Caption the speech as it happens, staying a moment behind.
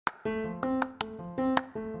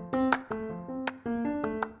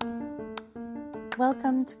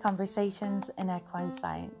Welcome to Conversations in Equine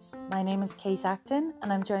Science. My name is Kate Acton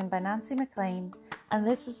and I'm joined by Nancy McLean, and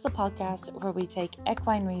this is the podcast where we take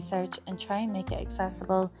equine research and try and make it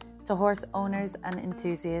accessible to horse owners and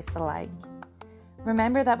enthusiasts alike.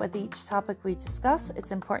 Remember that with each topic we discuss,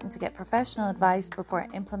 it's important to get professional advice before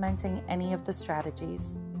implementing any of the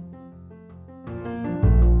strategies.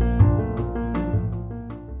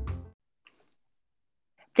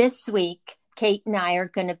 This week, Kate and I are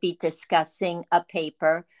going to be discussing a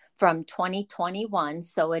paper from 2021,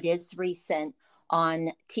 so it is recent,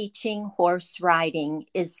 on teaching horse riding.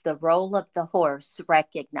 Is the role of the horse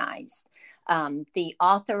recognized? The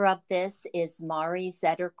author of this is Mari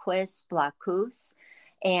Zetterquist Blackhus.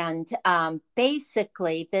 And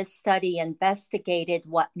basically, this study investigated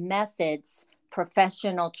what methods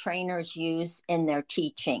professional trainers use in their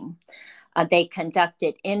teaching. They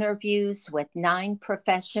conducted interviews with 9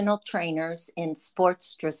 professional trainers in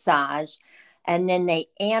sports dressage, and then they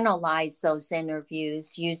analyzed those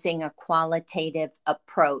interviews using a qualitative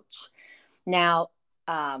approach. Now,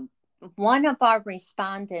 one of our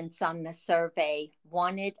respondents on the survey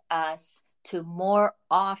wanted us to more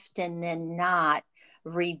often than not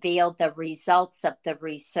reveal the results of the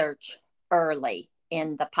research early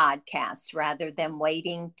in the podcast rather than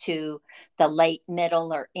waiting to the late,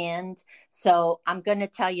 middle, or end. So I'm going to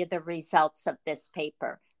tell you the results of this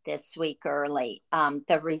paper this week early.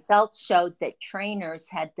 The results showed that trainers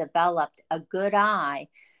had developed a good eye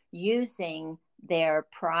using their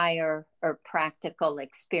prior or practical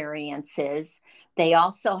experiences. They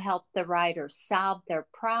also helped the riders solve their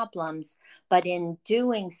problems, but in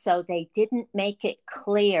doing so, they didn't make it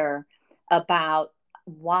clear about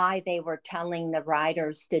why they were telling the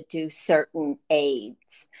riders to do certain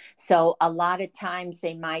aids. So a lot of times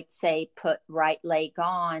they might say, put right leg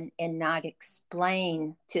on, and not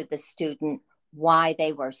explain to the student why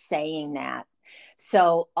they were saying that.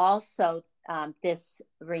 So also this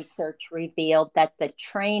research revealed that the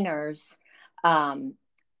trainers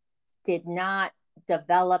did not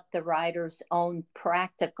develop the riders' own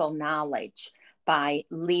practical knowledge by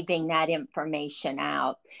leaving that information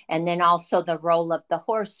out. And then also the role of the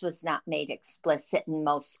horse was not made explicit in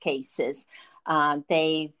most cases.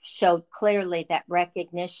 They showed clearly that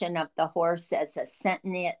recognition of the horse as a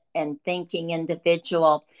sentient and thinking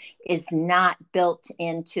individual is not built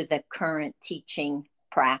into the current teaching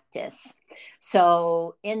practice.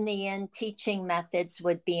 So in the end, teaching methods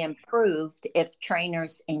would be improved if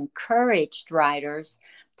trainers encouraged riders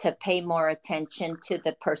to pay more attention to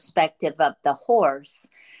the perspective of the horse,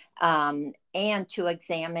 and to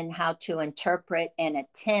examine how to interpret and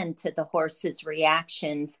attend to the horse's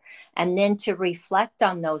reactions, and then to reflect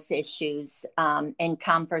on those issues in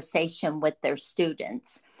conversation with their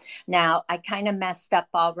students. Now, I kind of messed up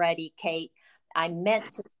already, Kate. I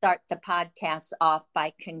meant to start the podcast off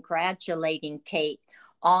by congratulating Kate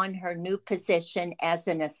on her new position as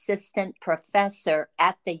an assistant professor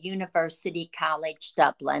at the University College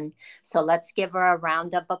Dublin. So let's give her a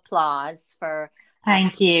round of applause for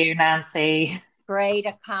Thank you, Nancy. Great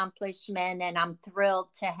accomplishment. And I'm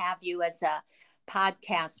thrilled to have you as a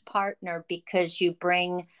podcast partner because you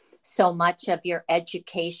bring so much of your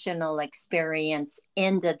educational experience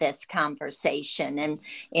into this conversation.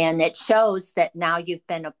 And it shows that now you've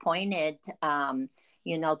been appointed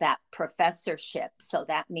that professorship. So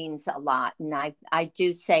that means a lot. And I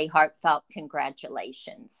do say heartfelt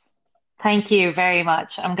congratulations. Thank you very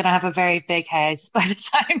much. I'm going to have a very big head by the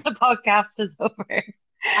time the podcast is over.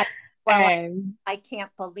 I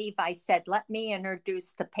can't believe I said, let me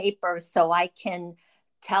introduce the paper so I can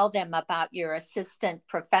tell them about your assistant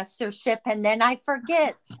professorship, and then I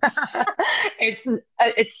forget.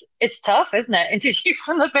 It's tough, isn't it?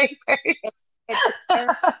 Introducing the papers. It's very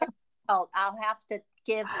difficult. I'll have to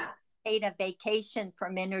give Kate a vacation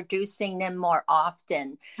from introducing them more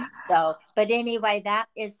often. So, but anyway, that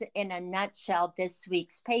is in a nutshell this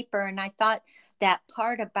week's paper. And I thought that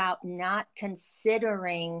part about not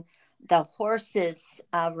considering the horse's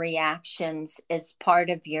reactions as part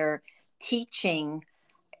of your teaching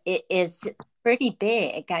is pretty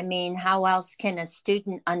big. I mean, how else can a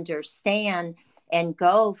student understand and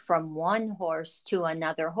go from one horse to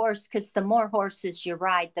another horse? Because the more horses you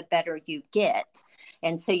ride, the better you get.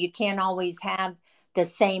 And so you can't always have the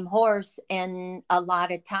same horse. And a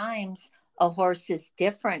lot of times a horse is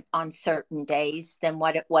different on certain days than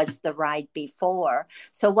what it was the ride before.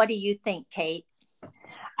 So what do you think, Kate?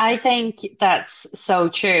 I think that's so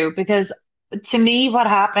true, because to me, what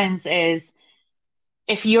happens is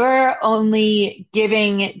if you're only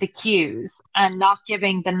giving the cues and not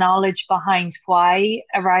giving the knowledge behind why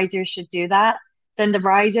a rider should do that, then the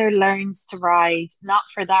rider learns to ride not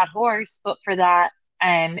for that horse, but for that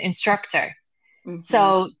instructor. Mm-hmm.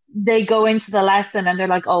 So they go into the lesson and they're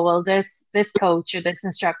like, oh, well, this coach or this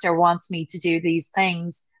instructor wants me to do these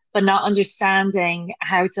things, but not understanding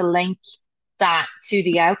how to link that to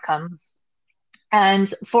the outcomes. And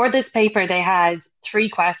for this paper, they had three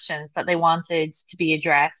questions that they wanted to be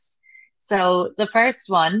addressed. So the first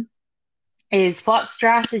one is, what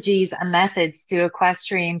strategies and methods do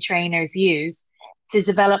equestrian trainers use to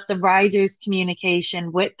develop the rider's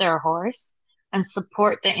communication with their horse and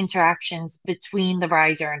support the interactions between the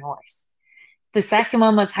rider and horse? The second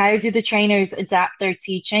one was, how do the trainers adapt their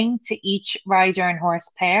teaching to each rider and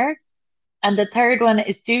horse pair? And the third one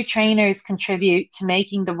is, do trainers contribute to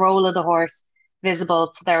making the role of the horse visible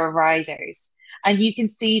to their riders? And you can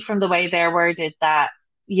see from the way they're worded that,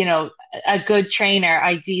 a good trainer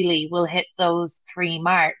ideally will hit those three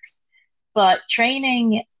marks. But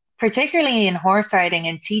training, particularly in horse riding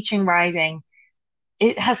and teaching riding,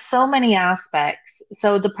 it has so many aspects.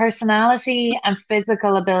 So the personality and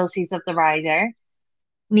physical abilities of the rider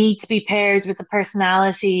need to be paired with the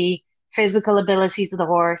personality, physical abilities of the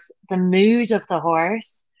horse, the mood of the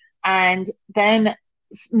horse, and then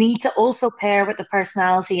need to also pair with the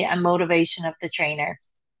personality and motivation of the trainer.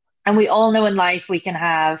 And we all know in life we can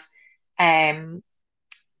have, I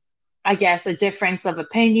guess, a difference of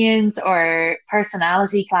opinions, or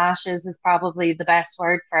personality clashes is probably the best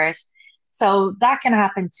word for it. So that can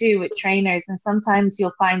happen too with trainers. And sometimes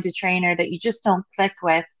you'll find a trainer that you just don't click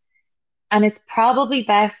with. And it's probably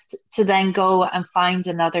best to then go and find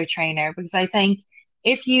another trainer, because I think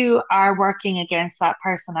if you are working against that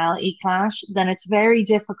personality clash, then it's very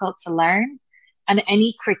difficult to learn. And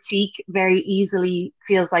any critique very easily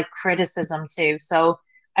feels like criticism too. So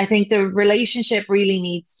I think the relationship really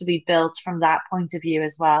needs to be built from that point of view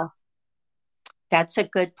as well. That's a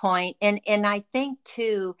good point. And I think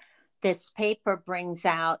too, this paper brings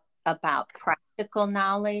out about practical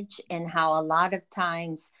knowledge and how a lot of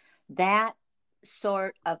times that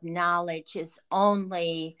sort of knowledge is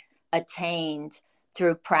only attained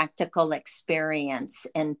through practical experience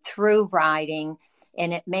and through riding.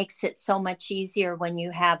 And it makes it so much easier when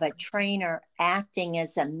you have a trainer acting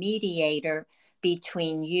as a mediator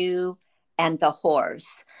between you and the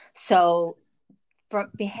horse. So for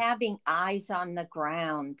having eyes on the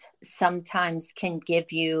ground sometimes can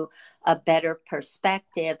give you a better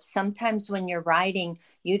perspective. Sometimes when you're riding,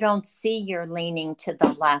 you don't see you're leaning to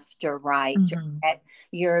the left or right, Mm-hmm. or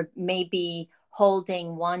you're maybe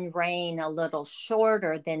holding one rein a little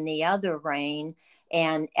shorter than the other rein.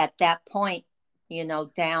 And at that point,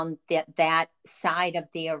 down that side of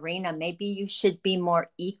the arena, maybe you should be more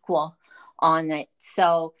equal on it.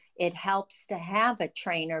 So it helps to have a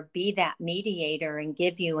trainer be that mediator and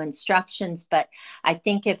give you instructions. But I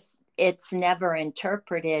think if it's never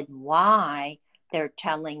interpreted why they're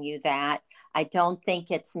telling you that, I don't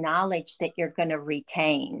think it's knowledge that you're going to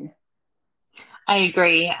retain. I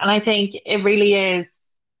agree. And I think it really is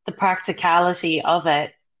the practicality of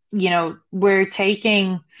it. We're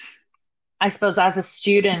taking, I suppose, as a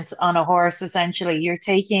student on a horse, essentially, you're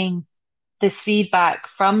taking this feedback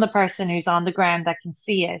from the person who's on the ground that can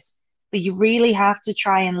see it. But you really have to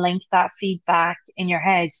try and link that feedback in your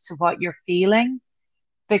head to what you're feeling,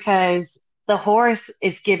 because the horse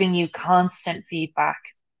is giving you constant feedback.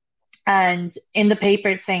 And in the paper,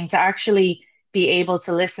 it's saying to actually be able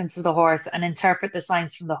to listen to the horse and interpret the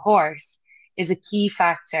signs from the horse is a key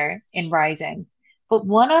factor in riding. But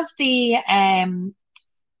one of the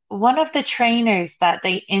trainers that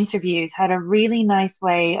they interviewed had a really nice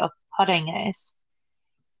way of putting it.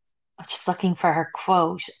 I'm just looking for her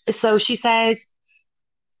quote. So she said,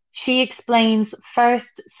 she explains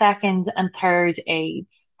first, second, and third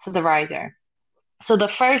aids to the rider. So the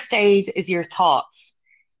first aid is your thoughts.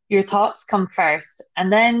 Your thoughts come first,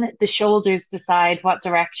 and then the shoulders decide what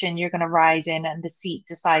direction you're going to ride in, and the seat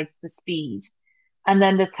decides the speed. And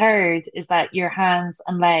then the third is that your hands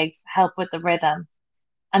and legs help with the rhythm.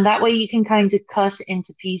 And that way you can kind of cut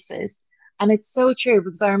into pieces. And it's so true,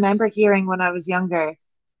 because I remember hearing when I was younger,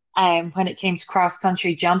 when it came to cross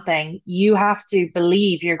country jumping, you have to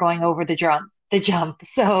believe you're going over the jump.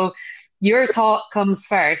 So your thought comes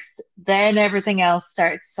first, then everything else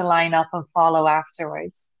starts to line up and follow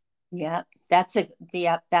afterwards. Yeah, that's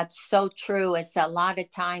so true. It's a lot of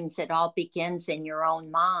times it all begins in your own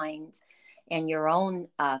mind and your own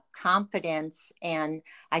confidence. And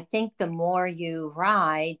I think the more you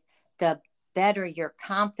ride, the better your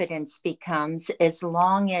confidence becomes, as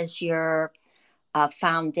long as your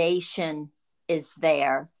foundation is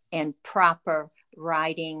there and proper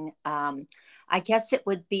riding. I guess it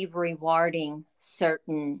would be rewarding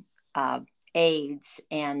certain aids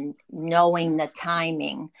and knowing the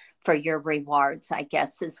timing for your rewards, I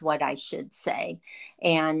guess is what I should say.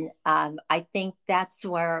 And I think that's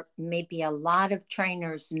where maybe a lot of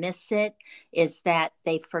trainers miss it, is that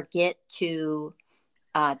they forget to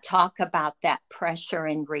talk about that pressure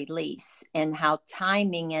and release and how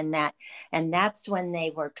timing in that. And that's when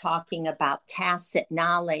they were talking about tacit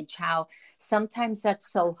knowledge, how sometimes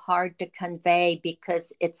that's so hard to convey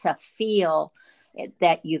because it's a feel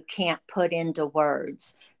that you can't put into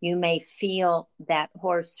words. You may feel that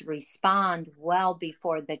horse respond well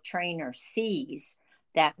before the trainer sees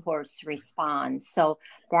that horse respond. So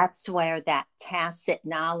that's where that tacit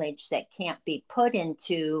knowledge that can't be put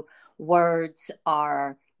into words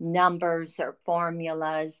or numbers or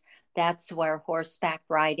formulas, that's where horseback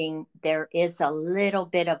riding, there is a little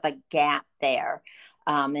bit of a gap there.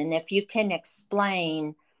 And if you can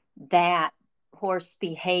explain that horse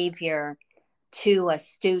behavior to a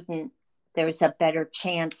student, there's a better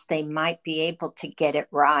chance they might be able to get it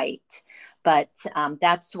right. But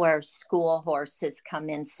that's where school horses come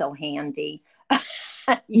in so handy.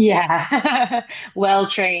 Yeah, well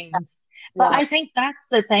trained. But Well, I think that's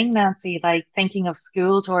the thing, Nancy, like thinking of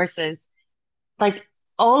school horses, like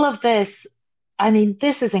all of this, I mean,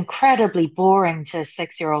 this is incredibly boring to a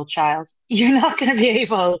 6-year-old child. You're not going to be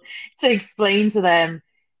able to explain to them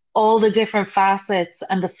all the different facets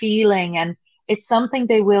and the feeling, and it's something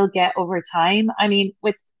they will get over time. I mean,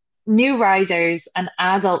 with new riders and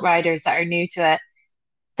adult riders that are new to it,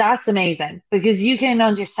 that's amazing because you can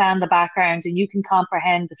understand the background and you can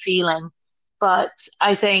comprehend the feeling. But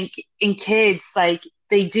I think in kids, like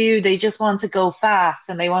they just want to go fast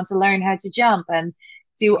and they want to learn how to jump and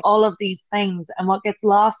do all of these things. And what gets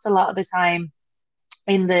lost a lot of the time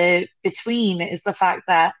in the between is the fact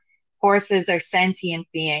that horses are sentient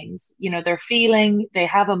beings. You know, they're feeling, they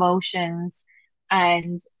have emotions,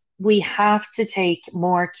 and we have to take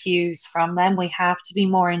more cues from them. We have to be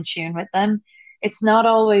more in tune with them. It's not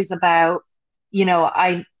always about,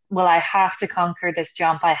 I have to conquer this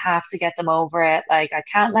jump. I have to get them over it. Like, I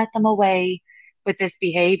can't let them away with this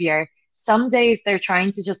behavior. Some days they're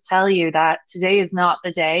trying to just tell you that today is not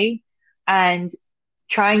the day. And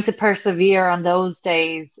trying to persevere on those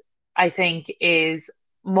days, I think, is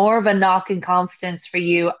more of a knock in confidence for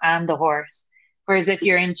you and the horse. Whereas if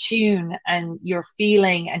you're in tune and you're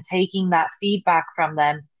feeling and taking that feedback from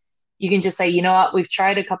them, you can just say, you know what, we've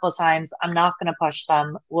tried a couple of times. I'm not going to push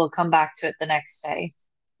them. We'll come back to it the next day.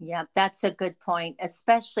 yeah, that's a good point,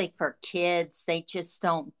 especially for kids. They just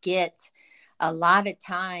don't get a lot of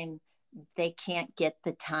time. They can't get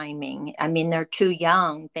the timing. I mean, they're too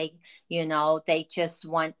young. They just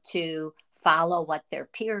want to follow what their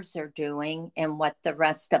peers are doing and what the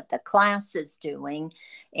rest of the class is doing.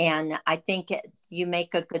 And I think you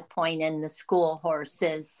make a good point in the school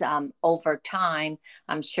horses. Over time,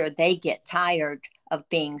 I'm sure they get tired of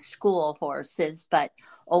being school horses, but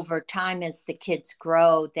over time, as the kids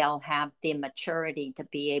grow, they'll have the maturity to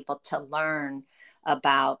be able to learn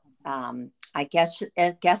about I guess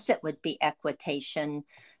it would be equitation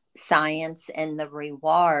science and the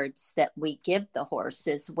rewards that we give the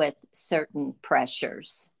horses with certain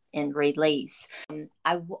pressures and release.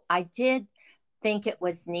 I did think it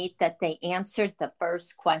was neat that they answered the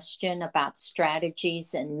first question about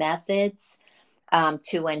strategies and methods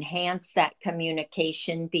to enhance that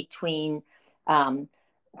communication between um,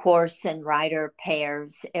 horse and rider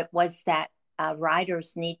pairs. It was that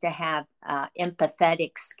riders need to have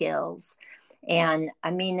empathetic skills. And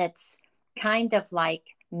I mean, it's kind of like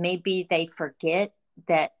maybe they forget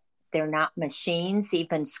that they're not machines.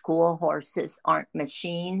 Even school horses aren't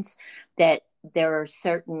machines, that there are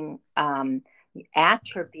certain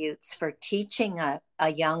attributes for teaching a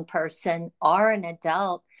young person or an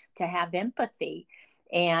adult to have empathy.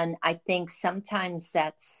 And I think sometimes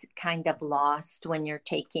that's kind of lost when you're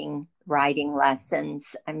taking riding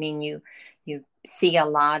lessons. I mean, you see a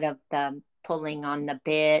lot of the pulling on the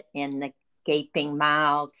bit and the gaping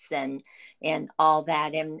mouths and all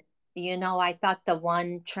that. And I thought the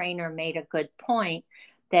one trainer made a good point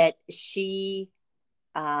that she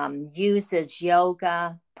uses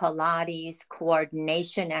yoga, Pilates,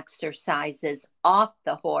 coordination exercises off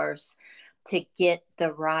the horse to get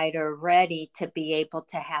the rider ready to be able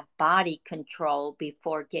to have body control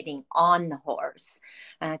before getting on the horse.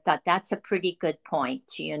 And I thought that's a pretty good point,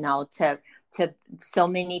 to so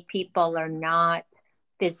many people are not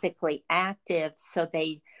physically active, so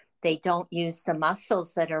they don't use the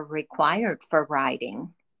muscles that are required for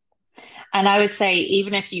riding. And I would say,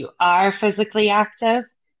 even if you are physically active,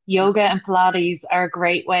 yoga and Pilates are a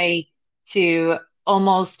great way to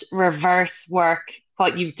almost reverse work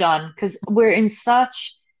what you've done because we're in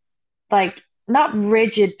such like not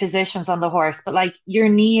rigid positions on the horse, but like your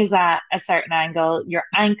knee is at a certain angle, your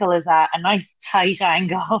ankle is at a nice tight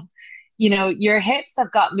angle. You know, your hips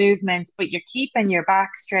have got movement, but you're keeping your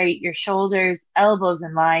back straight, your shoulders, elbows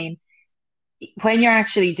in line. When you're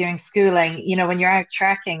actually doing schooling, you know, when you're out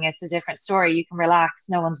trekking, it's a different story. You can relax,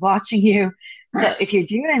 no one's watching you. But if you're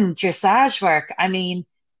doing dressage work, I mean,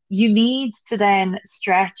 you need to then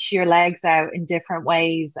stretch your legs out in different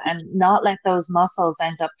ways and not let those muscles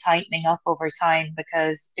end up tightening up over time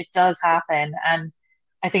because it does happen. And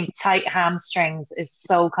I think tight hamstrings is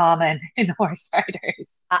so common in horse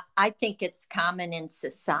riders. I think it's common in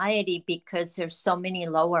society because there's so many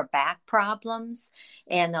lower back problems,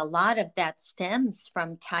 and a lot of that stems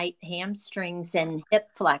from tight hamstrings and hip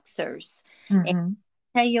flexors. And Hmm.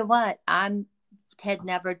 tell you what, I had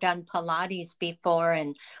never done Pilates before,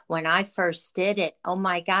 and when I first did it, oh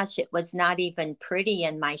my gosh, it was not even pretty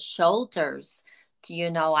in my shoulders.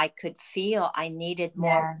 I could feel I needed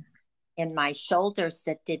more Yeah. in my shoulders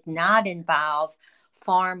that did not involve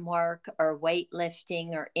farm work or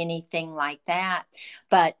weightlifting or anything like that.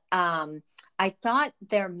 But I thought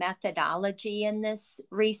their methodology in this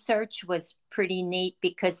research was pretty neat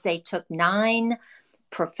because they took 9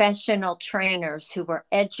 professional trainers who were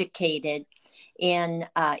educated in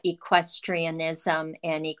equestrianism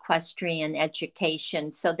and equestrian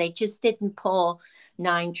education. So they just didn't pull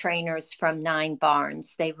 9 trainers from 9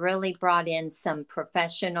 barns. They really brought in some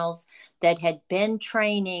professionals that had been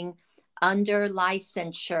training under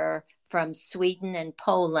licensure from Sweden and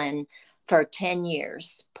Poland for 10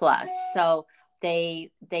 years plus. So they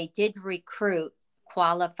did recruit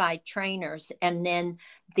qualified trainers, and then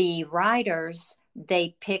the riders,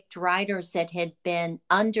 they picked riders that had been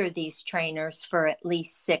under these trainers for at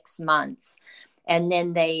least 6 months, and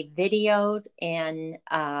then they videoed and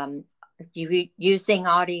using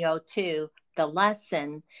audio too the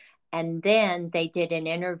lesson, and then they did an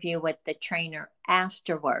interview with the trainer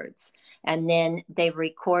afterwards, and then they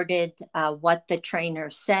recorded what the trainer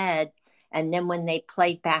said, and then when they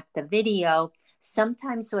played back the video,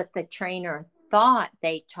 sometimes what the trainer thought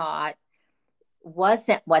they taught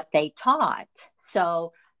wasn't what they taught.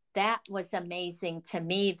 So that was amazing to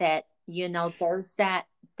me that, there's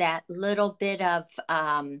that little bit of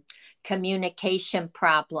communication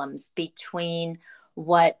problems between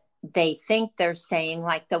what they think they're saying.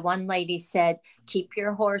 Like the one lady said, keep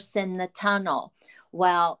your horse in the tunnel.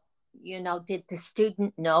 Well, did the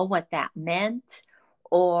student know what that meant?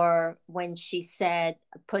 Or when she said,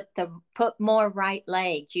 put more right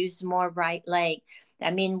leg, use more right leg.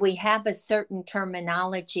 I mean, we have a certain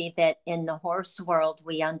terminology that in the horse world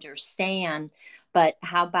we understand, but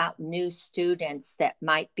how about new students that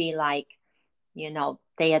might be like,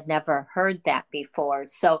 they had never heard that before.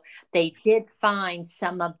 So they did find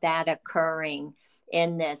some of that occurring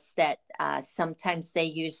in this, that sometimes they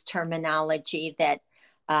use terminology that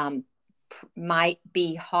might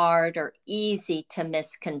be hard or easy to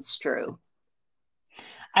misconstrue.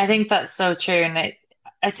 I think that's so true. And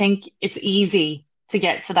I think it's easy to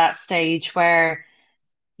get to that stage where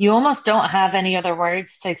you almost don't have any other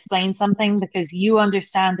words to explain something because you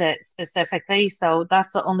understand it specifically. So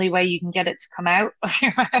that's the only way you can get it to come out of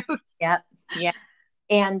your mouth. Yep. Yeah.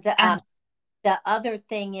 And And the other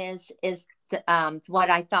thing what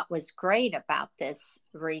I thought was great about this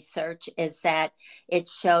research is that it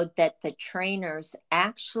showed that the trainers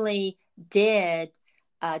actually did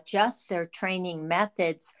adjust their training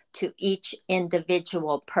methods to each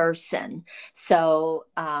individual person. So,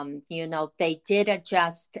 they did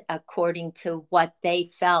adjust according to what they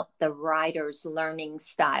felt the rider's learning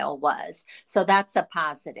style was. So that's a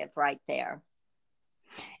positive right there.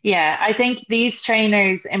 yeah, I think these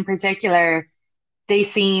trainers in particular, they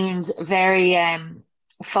seemed very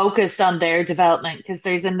focused on their development because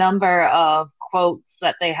there's a number of quotes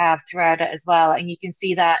that they have throughout it as well. And you can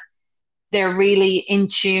see that they're really in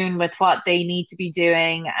tune with what they need to be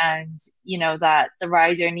doing and that the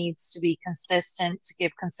rider needs to be consistent to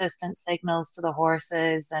give consistent signals to the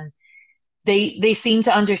horses and they seem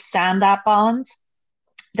to understand that bond.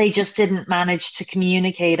 They just didn't manage to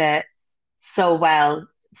communicate it so well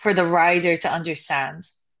for the rider to understand.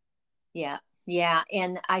 Yeah, yeah.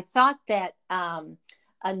 And I thought that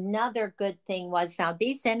another good thing was, now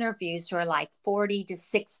these interviews were like 40 to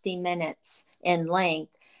 60 minutes in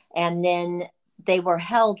length, and then they were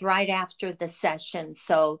held right after the session.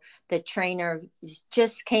 So the trainer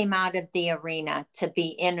just came out of the arena to be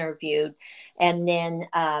interviewed, and then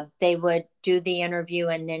they would do the interview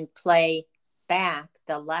and then play back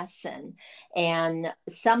the lesson. And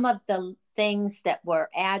some of the things that were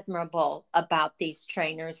admirable about these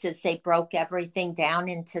trainers is they broke everything down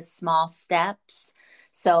into small steps.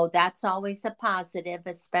 So that's always a positive,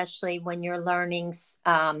 especially when you're learning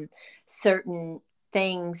certain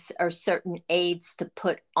things or certain aids to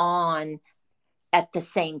put on at the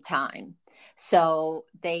same time. So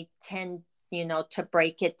they tend, to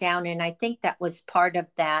break it down. And I think that was part of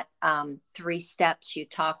that 3 steps you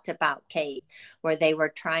talked about, Kate, where they were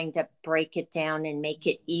trying to break it down and make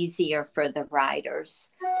it easier for the riders.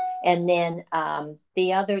 And then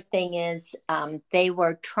the other thing is they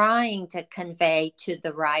were trying to convey to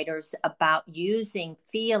the riders about using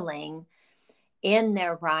feeling in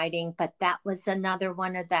their riding, but that was another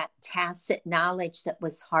one of that tacit knowledge that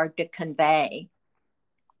was hard to convey.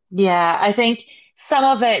 Yeah, I think some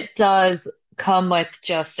of it does come with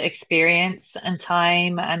just experience and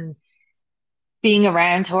time and being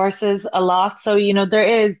around horses a lot. So,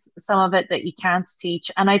 there is some of it that you can't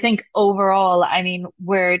teach. And I think overall, I mean,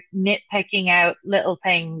 we're nitpicking out little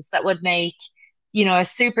things that would make, a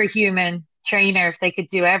superhuman trainer if they could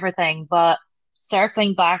do everything. But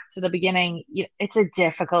circling back to the beginning, it's a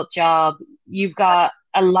difficult job. You've got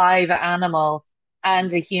a live animal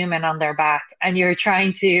and a human on their back, and you're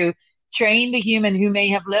trying to train the human who may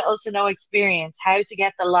have little to no experience how to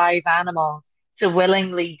get the live animal to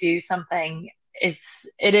willingly do something.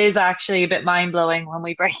 It is actually a bit mind-blowing when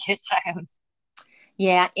we break it down.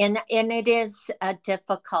 Yeah, and it is a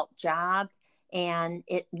difficult job, and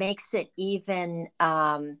it makes it even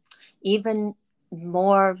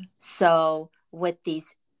more so with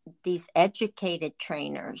these educated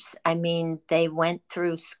trainers. I mean, they went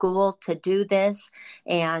through school to do this,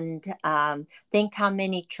 and think how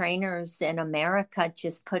many trainers in America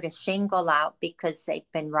just put a shingle out because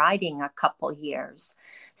they've been riding a couple years.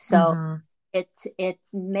 So Hmm. it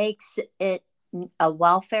makes it a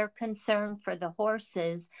welfare concern for the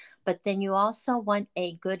horses, but then you also want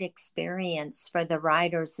a good experience for the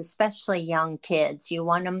riders, especially young kids. You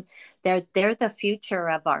want them, they're the future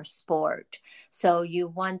of our sport. So you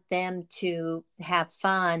want them to have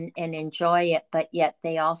fun and enjoy it, but yet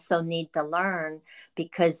they also need to learn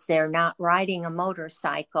because they're not riding a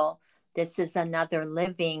motorcycle. This is another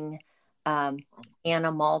living um,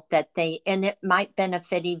 animal and it might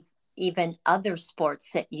benefit even other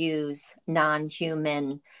sports that use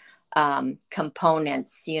non-human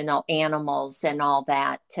components, animals and all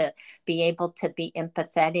that, to be able to be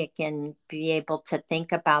empathetic and be able to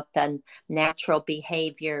think about the natural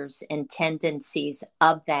behaviors and tendencies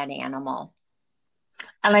of that animal.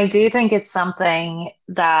 And I do think it's something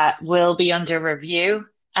that will be under review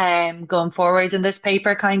going forward. And this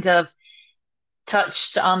paper kind of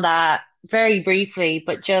touched on that very briefly,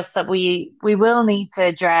 but just that we will need to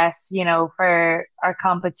address, for our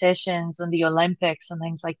competitions and the Olympics and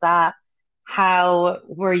things like that, how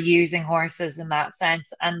we're using horses in that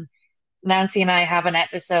sense. And Nancy and I have an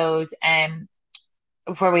episode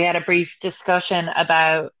where we had a brief discussion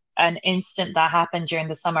about an incident that happened during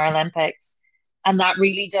the Summer Olympics. And that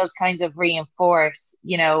really does kind of reinforce,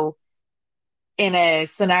 in a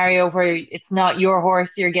scenario where it's not your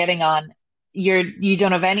horse you're getting on, you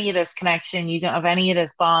don't have any of this connection, you don't have any of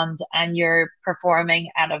this bond, and you're performing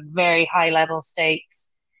at a very high level stakes.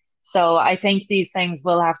 So I think these things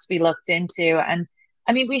will have to be looked into. And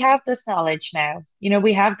I mean, we have this knowledge now.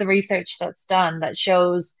 We have the research that's done that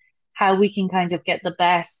shows how we can kind of get the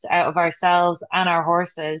best out of ourselves and our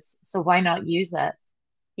horses. So why not use it?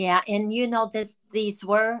 Yeah, and these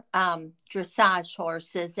were dressage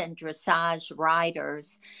horses and dressage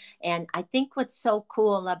riders. And I think what's so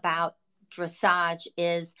cool about dressage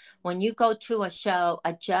is when you go to a show,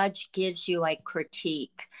 a judge gives you a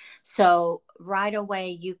critique. So right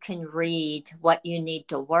away you can read what you need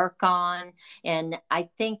to work on. And I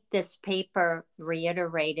think this paper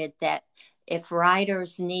reiterated that if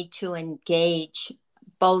riders need to engage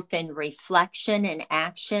both in reflection and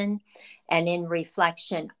action, and in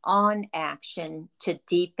reflection on action to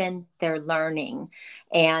deepen their learning.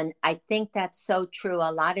 And I think that's so true.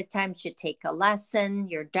 A lot of times you take a lesson,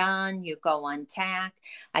 you're done, you go on tack.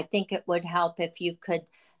 I think it would help if you could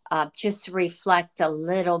just reflect a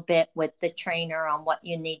little bit with the trainer on what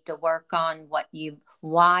you need to work on,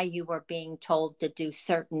 why you were being told to do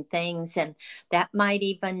certain things. And that might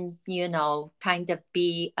even, kind of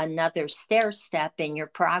be another stair step in your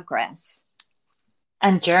progress.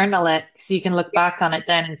 And journal it so you can look back on it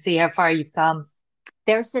then and see how far you've come.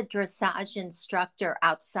 There's a dressage instructor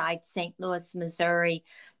outside St. Louis, Missouri,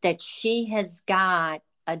 that she has got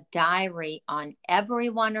a diary on every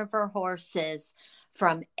one of her horses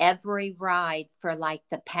from every ride for like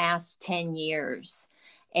the past 10 years.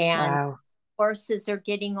 And Wow. horses are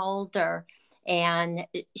getting older. And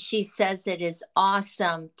she says it is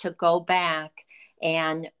awesome to go back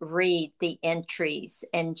and read the entries,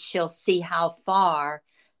 and she'll see how far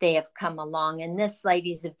they have come along. And this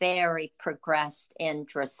lady's very progressed in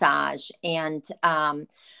dressage. And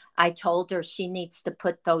I told her she needs to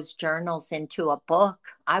put those journals into a book.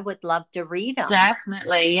 I would love to read them.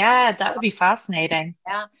 Definitely. Yeah, that would be fascinating.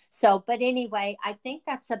 Yeah. So, but anyway, I think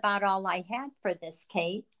that's about all I had for this,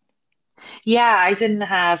 Kate. Yeah, I didn't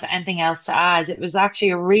have anything else to add. It was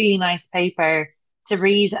actually a really nice paper to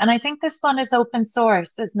read. And I think this one is open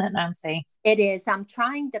source, isn't it, Nancy? It is. I'm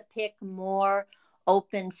trying to pick more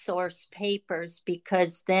open source papers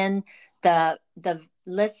because then the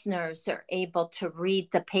listeners are able to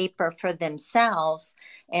read the paper for themselves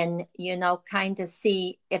and kind of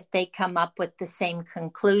see if they come up with the same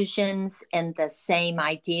conclusions and the same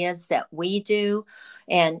ideas that we do.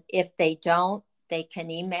 And if they don't, they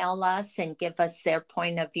can email us and give us their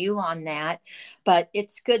point of view on that. But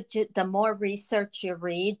it's good the more research you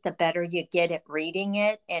read, the better you get at reading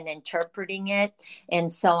it and interpreting it.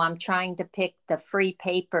 And so I'm trying to pick the free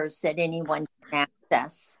papers that anyone can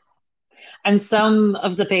access. And some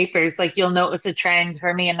of the papers, like you'll notice a trend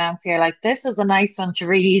for me and Nancy are like, this was a nice one to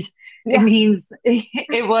read. It Yeah. means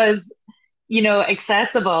it was,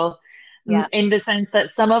 accessible Yeah. in the sense that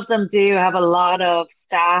some of them do have a lot of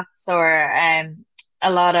stats or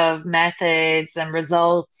a lot of methods and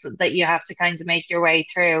results that you have to kind of make your way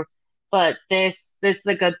through. But this is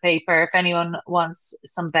a good paper if anyone wants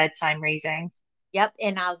some bedtime reading. Yep.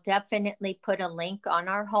 And I'll definitely put a link on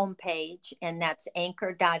our homepage, and that's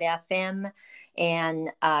anchor.fm. And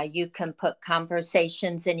you can put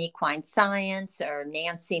Conversations in Equine Science or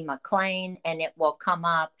Nancy McLean, and it will come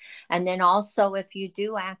up. And then also, if you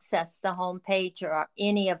do access the homepage or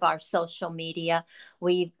any of our social media,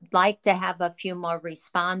 we'd like to have a few more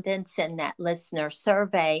respondents in that listener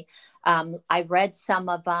survey. I read some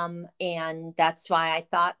of them, and that's why I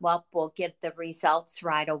thought, well, we'll give the results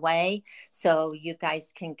right away. So you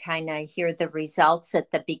guys can kind of hear the results at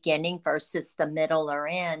the beginning versus the middle or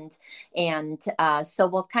end. And so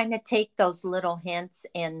we'll kind of take those little hints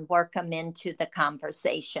and work them into the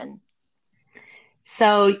conversation.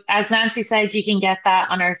 So, as Nancy said, you can get that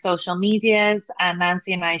on our social medias, and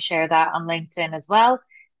Nancy and I share that on LinkedIn as well.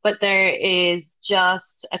 But there is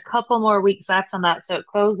just a couple more weeks left on that. So it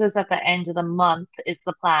closes at the end of the month, is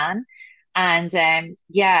the plan. And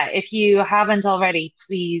yeah, if you haven't already,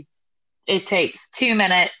 please, it takes 2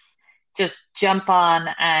 minutes. Just jump on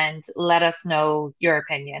and let us know your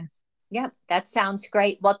opinion. Yep, that sounds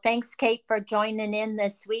great. Well, thanks, Kate, for joining in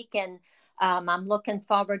this week. And I'm looking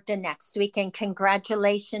forward to next week. And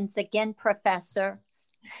congratulations again, Professor.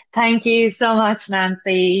 Thank you so much,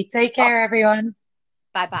 Nancy. Take care, everyone.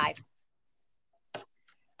 Bye-bye.